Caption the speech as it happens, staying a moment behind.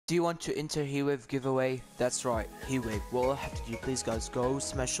Do you want to enter Heatwave giveaway? That's right, Heatwave. What all have to do, please guys, go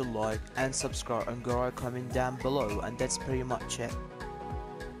smash a like and subscribe and go a comment down below, and that's pretty much it.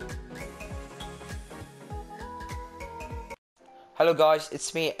 Hello guys,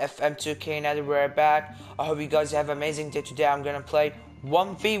 it's me FM2K, now we're back. I hope you guys have an amazing day. Today I'm gonna play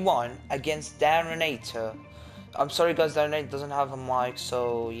 1v1 against Darrenator. I'm sorry guys, Darrenator doesn't have a mic,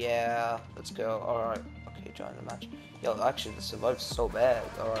 so yeah, let's go. Alright, okay, join the match. Yo, actually the survive's so bad.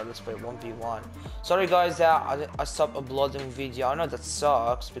 Alright, let's play 1v1. Sorry guys that I stopped uploading video. I know that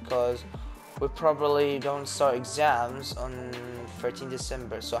sucks because we're probably going to start exams on 13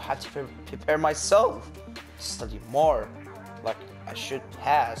 December, so I have to prepare myself to study more. Like I should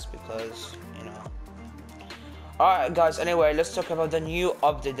pass because, you know. Alright guys, anyway, let's talk about the new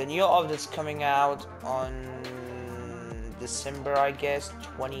update. The new update's coming out on December, I guess,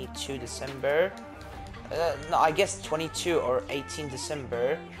 22 December. No, I guess 22 or 18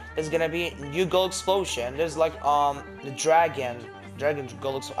 December. There's gonna be new gold explosion. There's like the dragon gold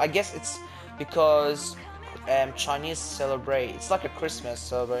explosion. I guess it's because Chinese celebrate. It's like a Christmas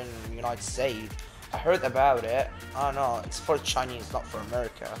celebrate in the United States. I heard about it. I don't know. It's for Chinese, not for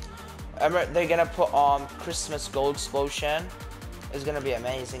America. They're gonna put Christmas gold explosion. It's gonna be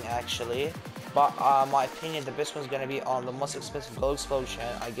amazing actually. But my opinion, the best one's gonna be the most expensive gold explosion.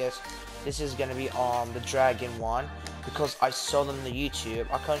 I guess this is gonna be the dragon one because I saw them on the YouTube.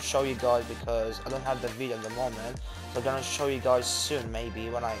 I can't show you guys because I don't have the video at the moment. So I'm gonna show you guys soon, maybe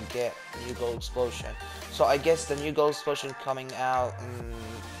when I get new gold explosion. So I guess the new gold explosion coming out.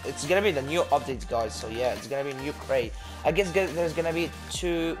 It's gonna be the new update, guys. So yeah, it's gonna be a new crate. I guess there's gonna be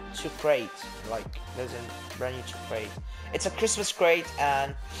two crates. Like there's a brand new crate. It's a Christmas crate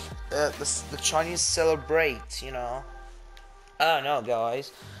and the Chinese celebrate. You know. I don't know,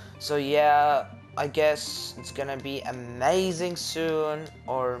 guys. So yeah, I guess it's gonna be amazing soon,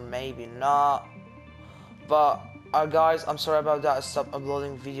 or maybe not. But guys, I'm sorry about that. I stopped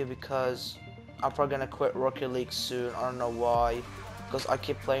uploading video because I'm probably gonna quit Rocket League soon. I don't know why. Because I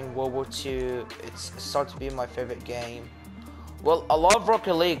keep playing World War II. It's started to be my favorite game. Well, I love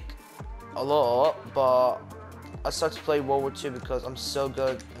Rocket League a lot, but I started to play World War II because I'm so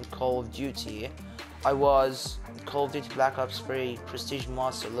good in Call of Duty. I was Call of Duty Black Ops 3 Prestige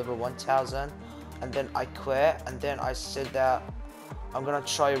Master level 1000, and then I quit, and then I said that I'm gonna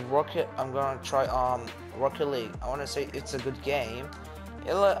try Rocket League. I wanna say it's a good game.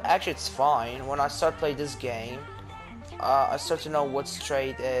 Actually, it's fine. When I start playing this game, I start to know what's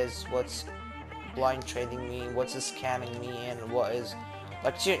trade is, what's blind trading me, what's scamming me, and what is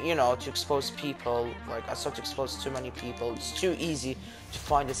like to expose people. Like I start to expose too many people. It's too easy to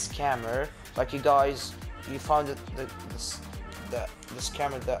find a scammer. Like you found the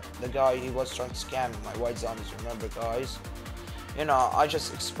scammer, the guy who was trying to scam my white zombies. Remember, guys? I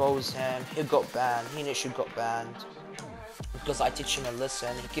just exposed him. He got banned. He initially got banned because I teach him a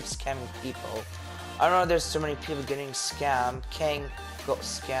lesson. He keeps scamming people. I don't know, there's too many people getting scammed. King got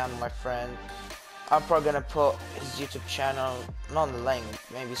scammed, my friend. I'm probably gonna put his YouTube channel, not on the link,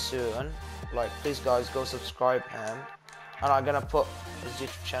 maybe soon. Like, please guys, go subscribe him. And I'm gonna put his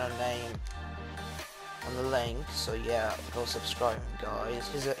YouTube channel name on the link. So yeah, go subscribe him, guys.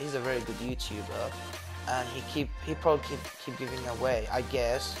 He's a very good YouTuber, and he probably keep giving away, I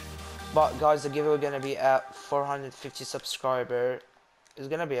guess. But guys, the giveaway gonna be at 450 subscriber. It's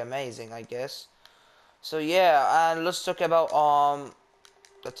gonna be amazing, I guess. So yeah, and let's talk about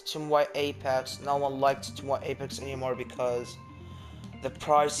the Team White Apex. No one likes Team White Apex anymore because the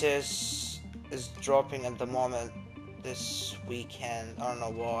prices is dropping at the moment this weekend. I don't know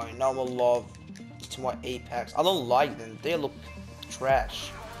why. No one love Team White Apex. I don't like them. They look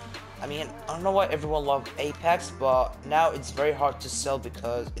trash. I mean, I don't know why everyone loves Apex, but now it's very hard to sell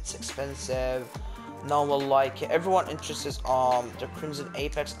because it's expensive. No one will like it. Everyone interested the Crimson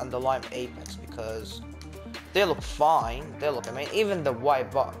Apex and the Lime Apex because they look fine. They look amazing. Even the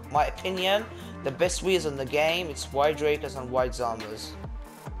white, but my opinion, the best wheels in the game, it's white Drakers and white Zombies,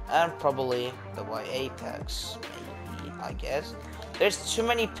 and probably the white Apex. Maybe, I guess. There's too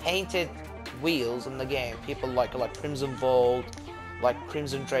many painted wheels in the game. People like Crimson Vault, like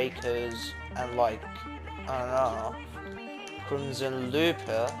Crimson Drakers, and like I don't know, Crimson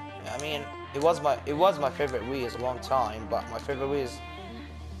Looper. I mean, it was my favorite wheels a long time, but my favorite wheels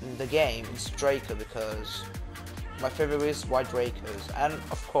in the game is Draker because my favorite wheel is white Drakers, and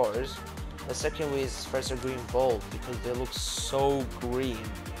of course the second wheel is First Green Vault because they look so green.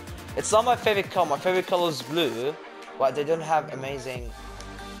 It's not my favorite color. My favorite color is blue, but they don't have amazing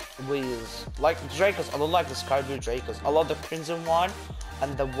wheels like Drakers. I don't like the sky blue Drakers. I love the crimson one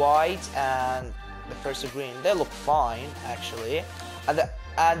and the white and the first green. They look fine actually, and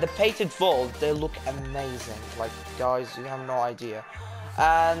And the painted vault, they look amazing. Like, guys, you have no idea.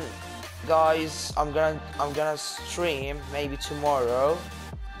 And guys, I'm gonna stream maybe tomorrow.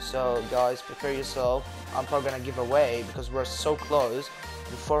 So guys, prepare yourself. I'm probably gonna give away because we're so close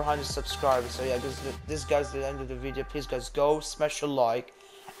to 400 subscribers. So yeah, this guy's the end of the video. Please guys, go smash a like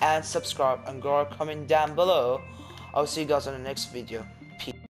and subscribe and go comment down below. I'll see you guys on the next video.